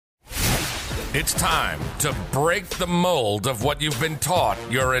It's time to break the mold of what you've been taught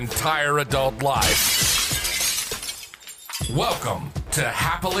your entire adult life. Welcome to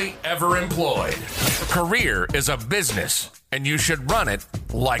Happily Ever Employed. A career is a business, and you should run it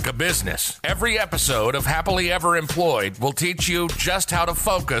like a business. Every episode of Happily Ever Employed will teach you just how to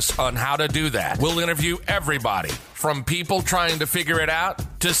focus on how to do that. We'll interview everybody, from people trying to figure it out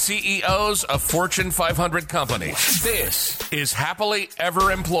to CEOs of Fortune 500 companies. This is Happily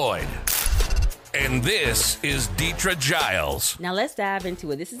Ever Employed. And this is Deetra Giles. Now let's dive into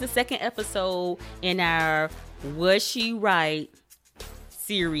it. This is the second episode in our Was She Right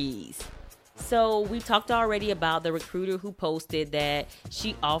series. So we talked already about the recruiter who posted that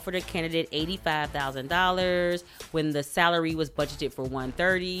she offered a candidate $85,000 when the salary was budgeted for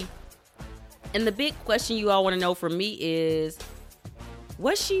 $130,000. And the big question you all want to know from me is,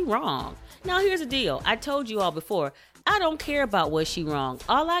 was she wrong? Now here's the deal. I told you all before, I don't care about was she wrong.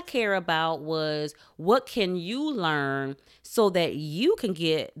 All I care about was what can you learn so that you can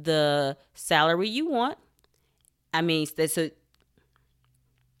get the salary you want. I mean,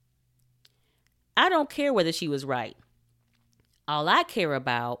 I don't care whether she was right. All I care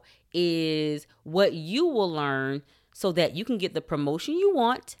about is what you will learn so that you can get the promotion you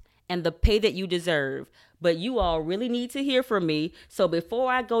want and the pay that you deserve. But you all really need to hear from me. So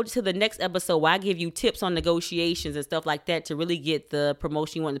before I go to the next episode where I give you tips on negotiations and stuff like that to really get the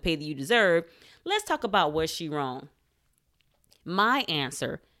promotion you want, the pay that you deserve, let's talk about was she wrong? My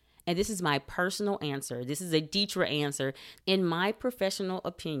answer, and this is my personal answer, this is a Deetra answer, in my professional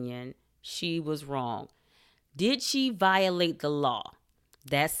opinion, she was wrong. Did she violate the law?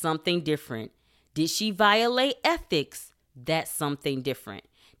 That's something different. Did she violate ethics? That's something different.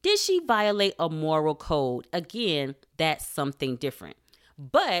 Did she violate a moral code? Again, that's something different.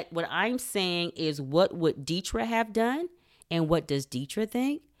 But what I'm saying is, what would Deetra have done? And what does Deetra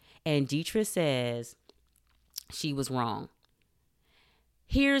think? And Deetra says she was wrong.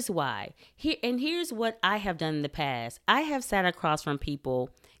 Here's why. Here's what I have done in the past. I have sat across from people,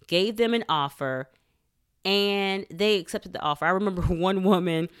 gave them an offer, and they accepted the offer. I remember one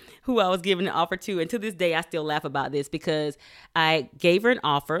woman who I was giving an offer to, and to this day, I still laugh about this because I gave her an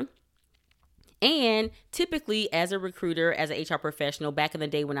offer. And typically, as a recruiter, as an HR professional, back in the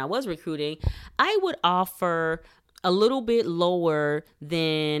day when I was recruiting, I would offer a little bit lower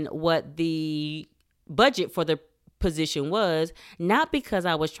than what the budget for the position was, not because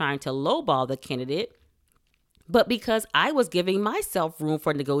I was trying to lowball the candidate, but because I was giving myself room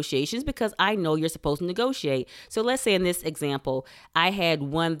for negotiations, because I know you're supposed to negotiate. So let's say in this example, I had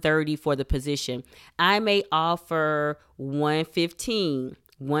 $130 for the position. I may offer $115,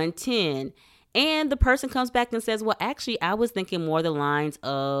 $110, and the person comes back and says, well, actually, I was thinking more the lines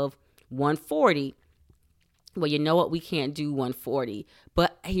of $140. Well, you know what? We can't do $140.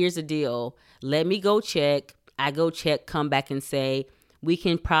 But here's the deal. Let me go check. I go check, come back and say, we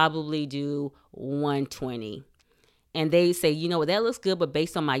can probably do $120. And they say, you know what, that looks good, but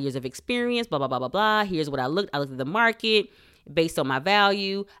based on my years of experience, blah, blah, blah, blah, blah. Here's what I looked at the market based on my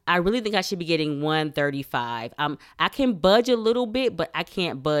value. I really think I should be getting $135. I can budge a little bit, but I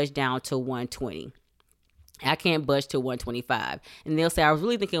can't budge down to $120. I can't budge to $125. And they'll say, I was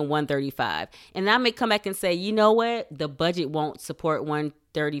really thinking $135. And I may come back and say, you know what, the budget won't support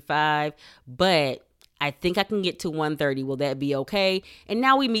 $135, but I think I can get to $130. Will that be okay? And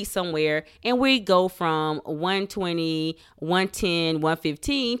now we meet somewhere and we go from $120, $110,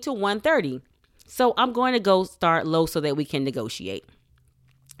 $115 to $130. So I'm going to go start low so that we can negotiate.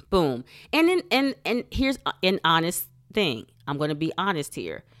 Boom. And here's an honest thing. I'm going to be honest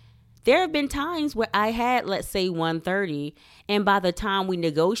here. There have been times where I had, let's say, $130, and by the time we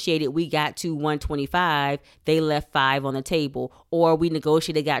negotiated, we got to $125. They left $5 on the table, or we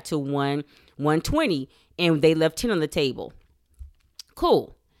negotiated, got to $120, and they left $10 on the table.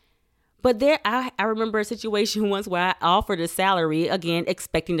 Cool. But there, I remember a situation once where I offered a salary, again,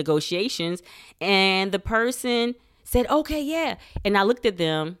 expecting negotiations, and the person said, okay, yeah. And I looked at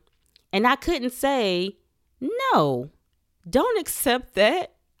them, and I couldn't say, no, don't accept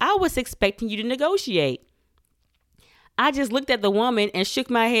that. I was expecting you to negotiate. I just looked at the woman and shook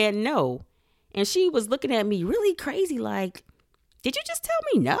my head no. And she was looking at me really crazy like, did you just tell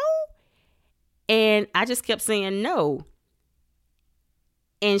me no? And I just kept saying no.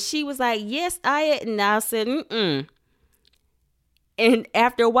 And she was like, yes, and I said, mm-mm. And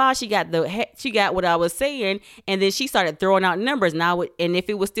after a while, she got what I was saying. And then she started throwing out numbers. And if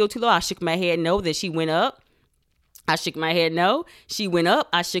it was still too low, I shook my head no. Then she went up. I shook my head no. She went up.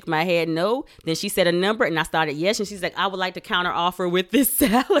 I shook my head no. Then she said a number and I started yes. And she's like, I would like to counter offer with this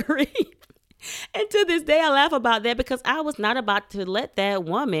salary. And to this day, I laugh about that because I was not about to let that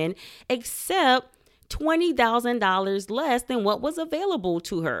woman accept $20,000 less than what was available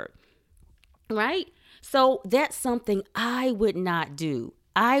to her. Right? So that's something I would not do.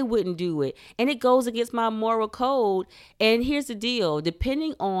 I wouldn't do it. And it goes against my moral code. And here's the deal.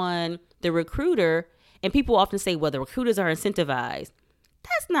 Depending on the recruiter, and people often say, well, the recruiters are incentivized.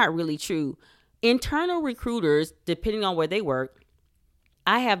 That's not really true. Internal recruiters, depending on where they work,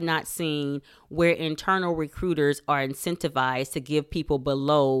 I have not seen where internal recruiters are incentivized to give people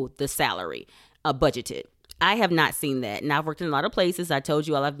below the salary budgeted. I have not seen that. And I've worked in a lot of places. I told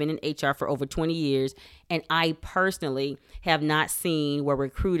you all I've been in HR for over 20 years. And I personally have not seen where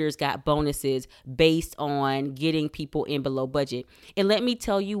recruiters got bonuses based on getting people in below budget. And let me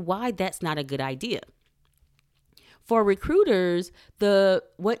tell you why that's not a good idea. For recruiters,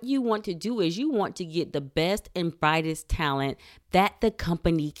 what you want to do is you want to get the best and brightest talent that the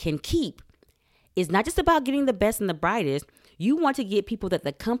company can keep. It's not just about getting the best and the brightest. You want to get people that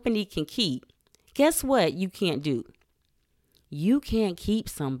the company can keep. Guess what you can't do? You can't keep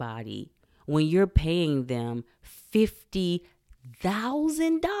somebody when you're paying them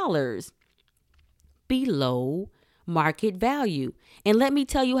 $50,000 below market value. And let me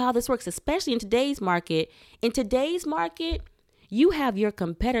tell you how this works, especially in today's market. In today's market, you have your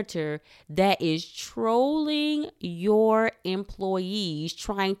competitor that is trolling your employees,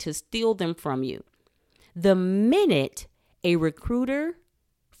 trying to steal them from you. The minute a recruiter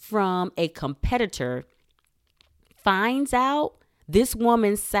from a competitor finds out this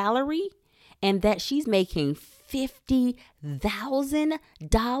woman's salary and that she's making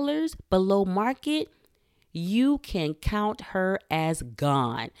 $50,000 below market, you can count her as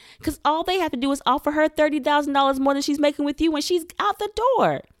gone. Because all they have to do is offer her $30,000 more than she's making with you when she's out the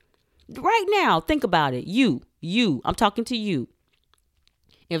door. Right now, think about it. You, I'm talking to you.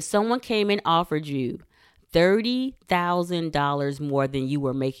 If someone came and offered you $30,000 more than you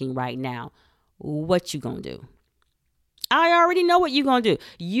were making right now, what you gonna do? I already know what you're gonna do.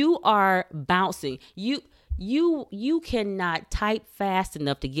 You are bouncing. You cannot type fast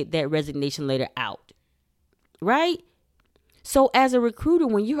enough to get that resignation letter out. Right? So as a recruiter,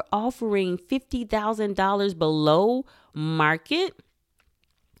 when you're offering $50,000 below market,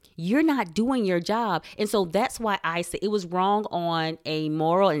 you're not doing your job. And so that's why I say it was wrong on a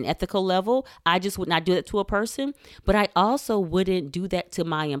moral and ethical level. I just would not do that to a person. But I also wouldn't do that to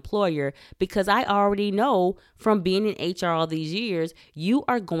my employer because I already know from being in HR all these years, you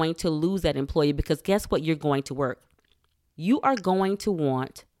are going to lose that employee because guess what? You're going to work. You are going to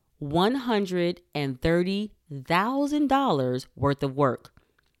want $130,000 worth of work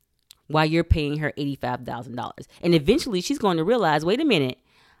while you're paying her $85,000. And eventually she's going to realize, wait a minute,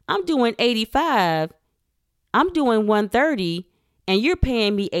 I'm doing 85, I'm doing 130, and you're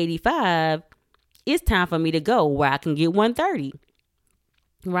paying me 85. It's time for me to go where I can get 130.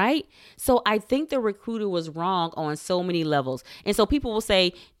 Right? So I think the recruiter was wrong on so many levels. And so people will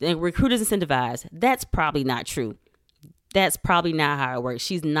say the recruiter's incentivized. That's probably not true. That's probably not how it works.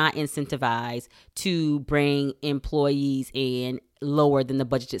 She's not incentivized to bring employees in lower than the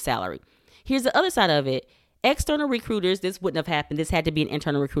budgeted salary. Here's the other side of it. External recruiters, this wouldn't have happened. This had to be an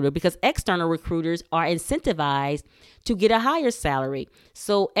internal recruiter because external recruiters are incentivized to get a higher salary.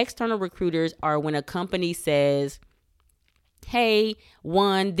 So external recruiters are when a company says, hey,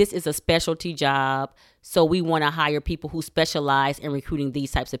 one, this is a specialty job, so we want to hire people who specialize in recruiting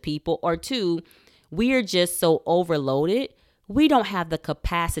these types of people. Or two, we are just so overloaded, we don't have the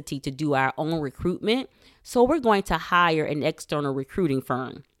capacity to do our own recruitment, so we're going to hire an external recruiting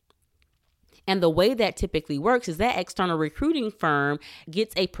firm. And the way that typically works is that external recruiting firm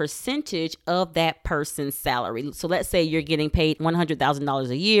gets a percentage of that person's salary. So let's say you're getting paid $100,000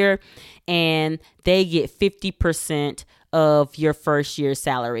 a year and they get 50% of your first year's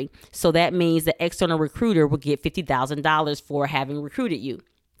salary. So that means the external recruiter will get $50,000 for having recruited you.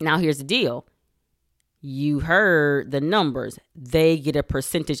 Now, here's the deal. You heard the numbers. They get a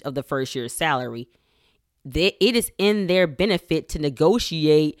percentage of the first year's salary. It is in their benefit to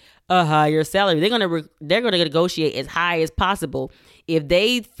negotiate a higher salary. They're gonna negotiate as high as possible. If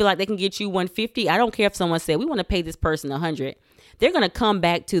they feel like they can get you 150, I don't care if someone said we want to pay this person 100. They're gonna come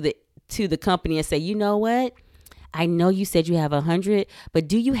back to the company and say, you know what? I know you said you have 100, but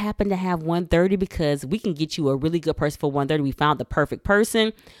do you happen to have 130? Because we can get you a really good person for 130. We found the perfect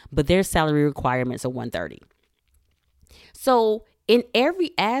person, but their salary requirements are 130. So in every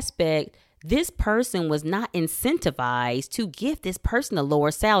aspect, this person was not incentivized to give this person a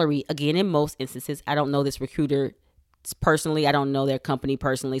lower salary. Again, in most instances, I don't know this recruiter personally. I don't know their company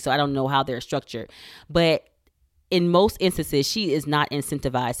personally, so I don't know how they're structured. But in most instances, she is not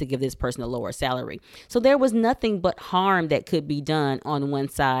incentivized to give this person a lower salary. So there was nothing but harm that could be done on one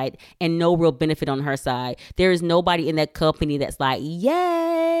side and no real benefit on her side. There is nobody in that company that's like,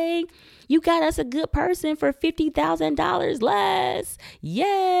 yay, you got us a good person for $50,000 less.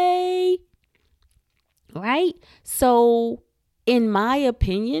 Yay. Right? So in my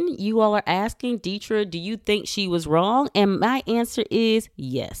opinion, you all are asking, Deetra, do you think she was wrong? And my answer is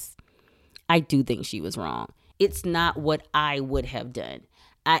yes. I do think she was wrong. It's not what I would have done.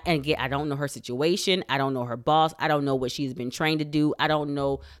 I don't know her situation. I don't know her boss. I don't know what she's been trained to do. I don't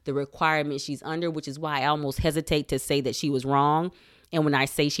know the requirements she's under, which is why I almost hesitate to say that she was wrong. And when I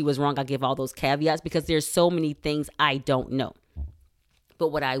say she was wrong, I give all those caveats because there's so many things I don't know. But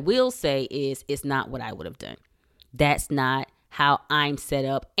what I will say is it's not what I would have done. That's not how I'm set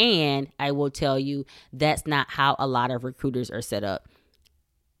up. And I will tell you, that's not how a lot of recruiters are set up.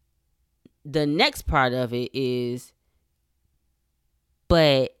 The next part of it is,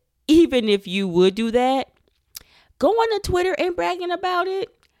 but even if you would do that, going to Twitter and bragging about it,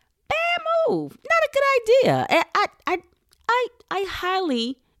 bad move. Not a good idea. I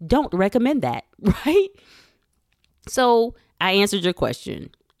highly don't recommend that, right? So I answered your question.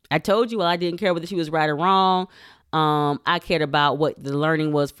 I told you, well, I didn't care whether she was right or wrong. I cared about what the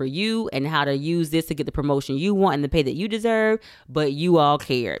learning was for you and how to use this to get the promotion you want and the pay that you deserve, but you all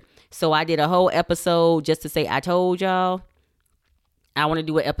cared. So I did a whole episode just to say I told y'all. I want to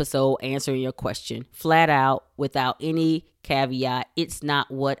do an episode answering your question flat out without any caveat. It's not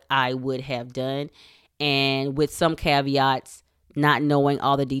what I would have done. And with some caveats, not knowing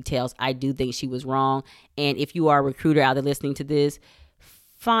all the details, I do think she was wrong. And if you are a recruiter out there listening to this,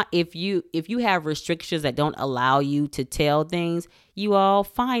 if you have restrictions that don't allow you to tell things, you all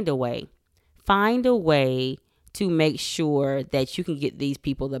find a way. Find a way to make sure that you can get these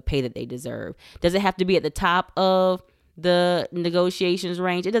people the pay that they deserve. Does it have to be at the top of the negotiations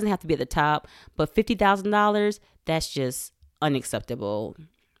range? It doesn't have to be at the top, but $50,000, that's just unacceptable.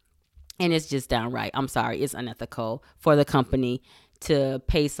 And it's just downright, I'm sorry, it's unethical for the company to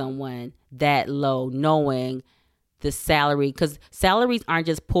pay someone that low knowing the salary, because salaries aren't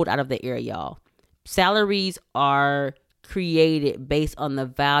just pulled out of the air, y'all. Salaries are created based on the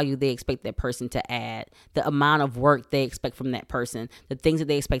value they expect that person to add, the amount of work they expect from that person, the things that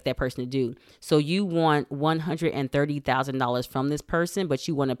they expect that person to do. So you want $130,000 from this person, but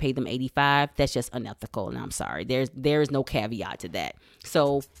you want to pay them $85,000. That's just unethical. And I'm sorry, there is no caveat to that.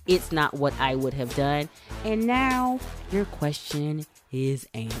 So it's not what I would have done. And now your question is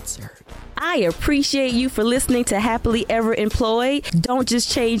answered. I appreciate you for listening to Happily Ever Employed. Don't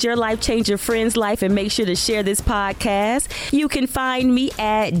just change your life, change your friend's life, and make sure to share this podcast. You can find me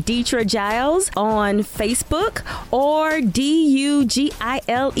at Deetra Giles on Facebook or Dugiles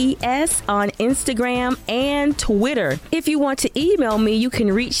on Instagram and Twitter. If you want to email me, you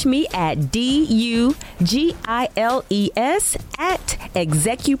can reach me at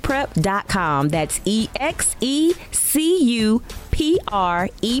dugiles@execuprep.com. That's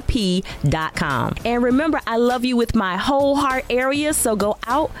execuprep.com. And remember, I love you with my whole heart area, so go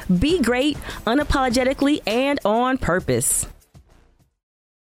out, be great, unapologetically, and on purpose.